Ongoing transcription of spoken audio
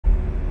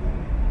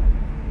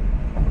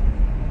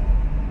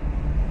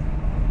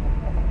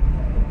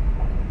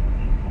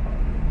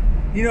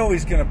You know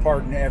he's going to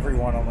pardon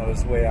everyone on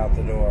his way out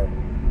the door.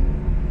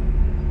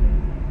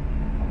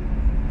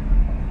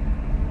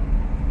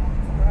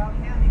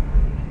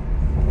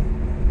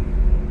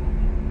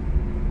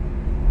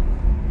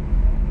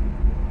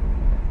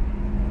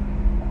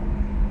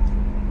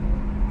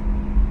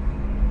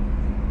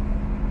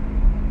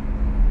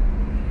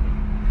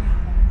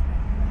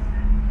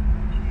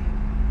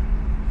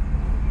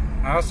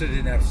 I also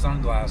didn't have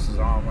sunglasses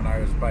on when I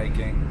was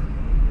biking.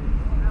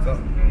 So,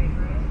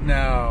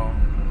 no.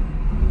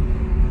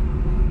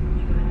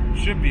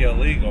 Should be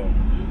illegal.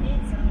 You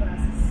need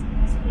sunglasses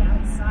to be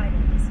outside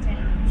in this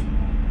town.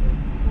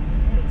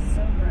 It is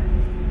so bright.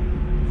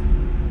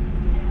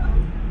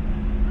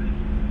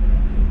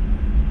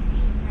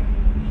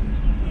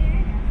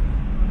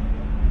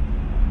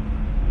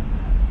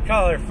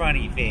 Call her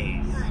Funny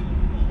Face.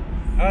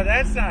 Oh,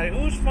 that's not...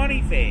 Who's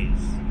Funny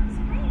Face?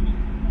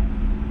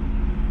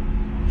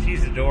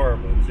 She's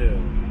adorable, too.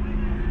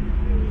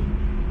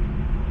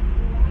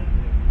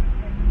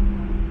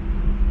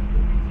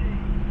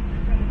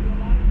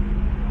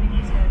 We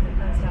need to go to the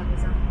post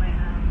office on the way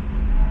home.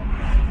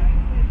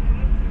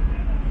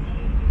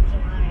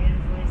 July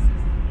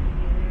invoices will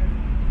be there.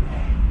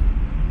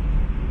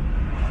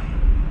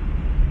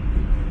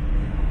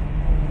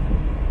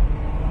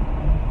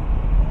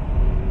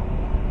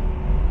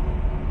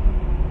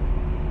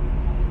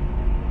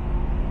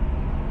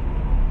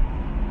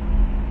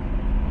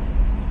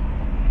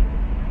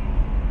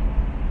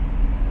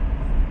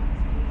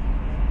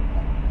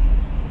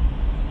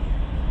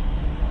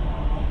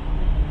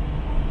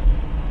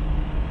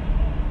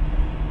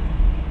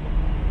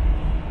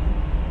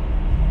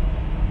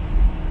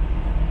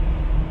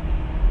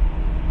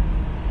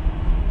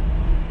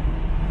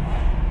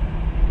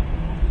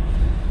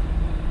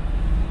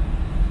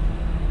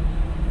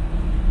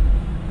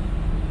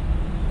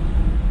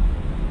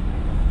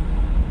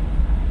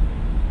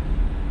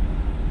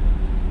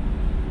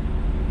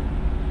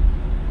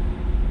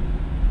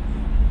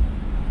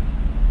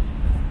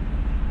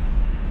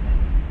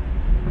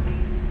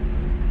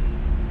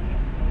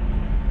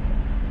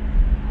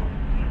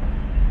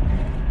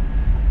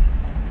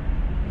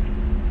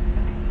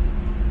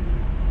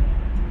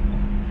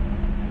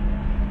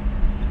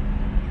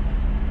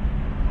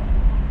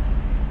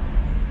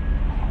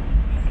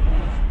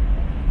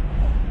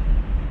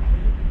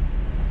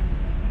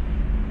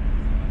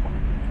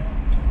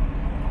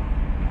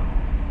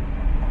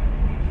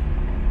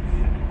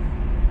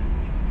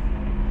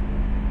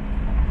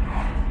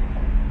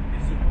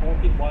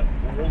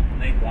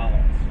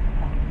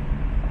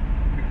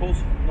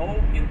 Because no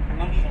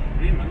international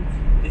agreement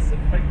is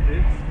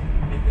effective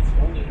if it's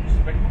only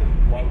respected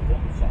by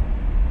one side.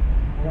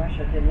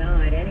 Russia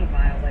denied any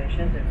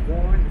violations and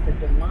warned that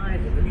the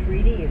demise of the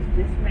treaty is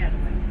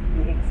dismantling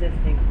the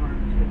existing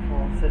arms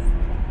control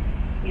system.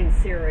 In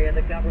Syria,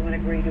 the government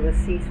agreed to a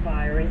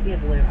ceasefire in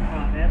Idlib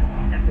province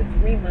after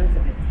 3 months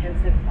of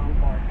intensive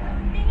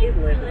bombardment.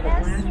 Idlib is the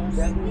last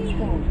rebel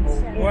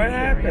stronghold in What Syria.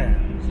 happened?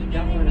 The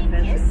government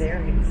offensive there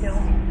had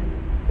killed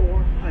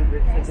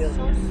 400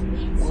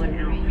 civilians. One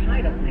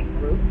Al-Qaeda-linked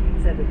group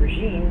said the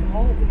regime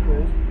called the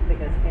troops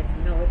because its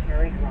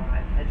military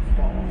drive had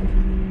stalled.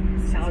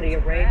 Saudi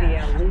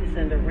Arabia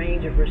loosened a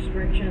range of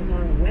restrictions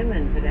on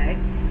women today.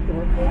 The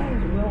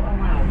reforms will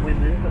allow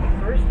women for the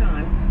first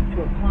time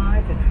to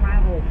apply to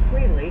travel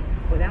freely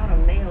without a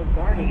male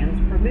guardian's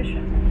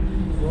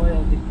permission.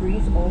 Royal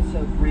decrees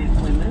also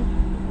grant women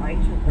the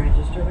right to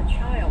register a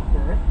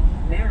childbirth,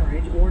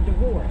 marriage, or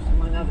divorce,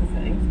 among other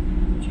things.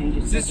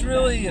 Changes. Is this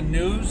really a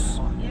news?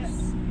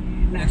 Yes.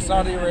 In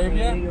Saudi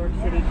Arabia? New York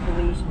City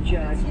police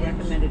judge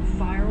recommended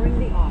firing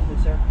the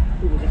officer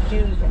who was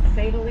accused of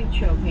fatally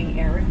choking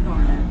Eric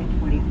Garner in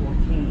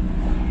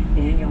 2014.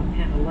 Daniel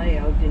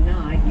Pantaleo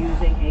denied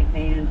using a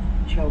banned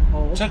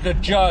chokehold. Took a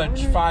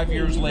judge 5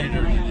 years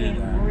later to do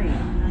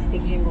that.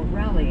 Became a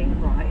rallying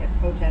cry at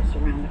protests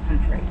around the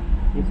country.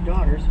 His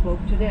daughter spoke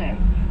today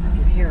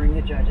after hearing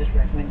the judge's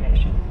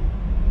recommendation.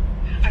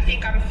 I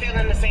think I'm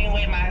feeling the same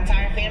way my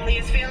entire family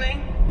is feeling,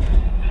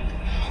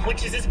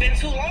 which is it's been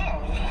too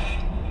long.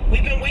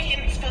 We've been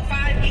waiting for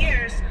 5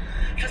 years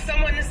for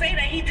someone to say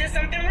that he did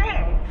something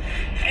wrong,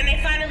 and they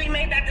finally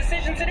made that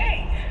decision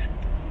today.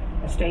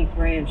 A state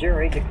grand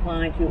jury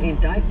declined to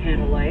indict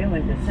Pantaleo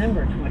in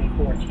December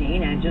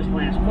 2014, and just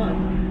last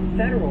month,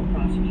 federal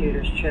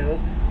prosecutors chose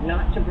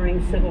not to bring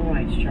civil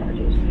rights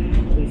charges.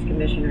 Police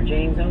Commissioner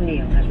James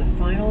O'Neill has the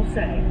final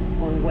say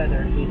on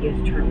whether he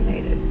is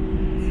terminated.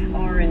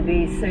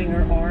 R&B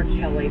singer R.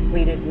 Kelly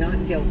pleaded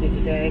not guilty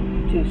today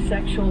to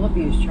sexual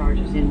abuse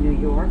charges in New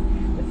York.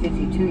 The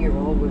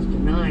 52-year-old was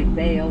denied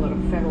bail at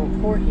a federal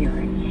court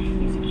hearing.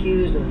 He's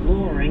accused of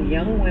luring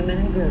young women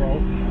and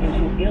girls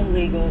into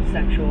illegal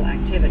sexual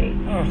activity.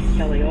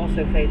 Kelly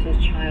also faces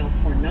child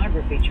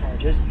pornography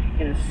charges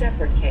in a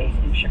separate case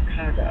in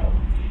Chicago.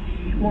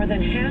 More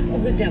than half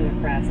of the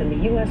Democrats in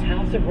the U.S.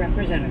 House of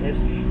Representatives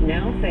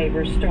now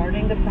favor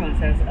starting the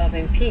process of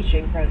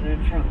impeaching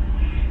President Trump.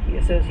 The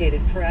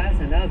Associated Press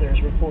and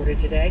others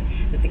reported today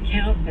that the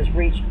count has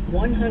reached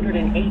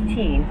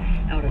 118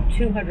 out of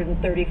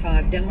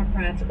 235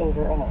 Democrats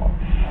overall.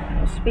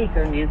 House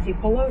Speaker Nancy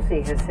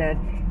Pelosi has said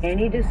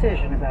any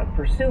decision about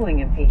pursuing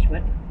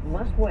impeachment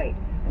must wait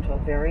until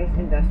various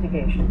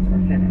investigations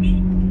are finished.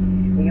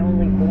 The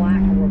only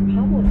black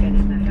Republican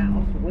in the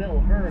House, Will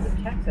Hurd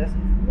of Texas,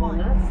 will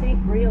not seek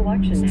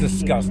re-election next year. It's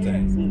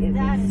disgusting. He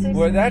is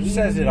Well, that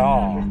says it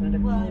all.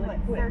 Well,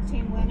 what,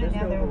 13 women,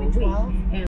 now there will be 12?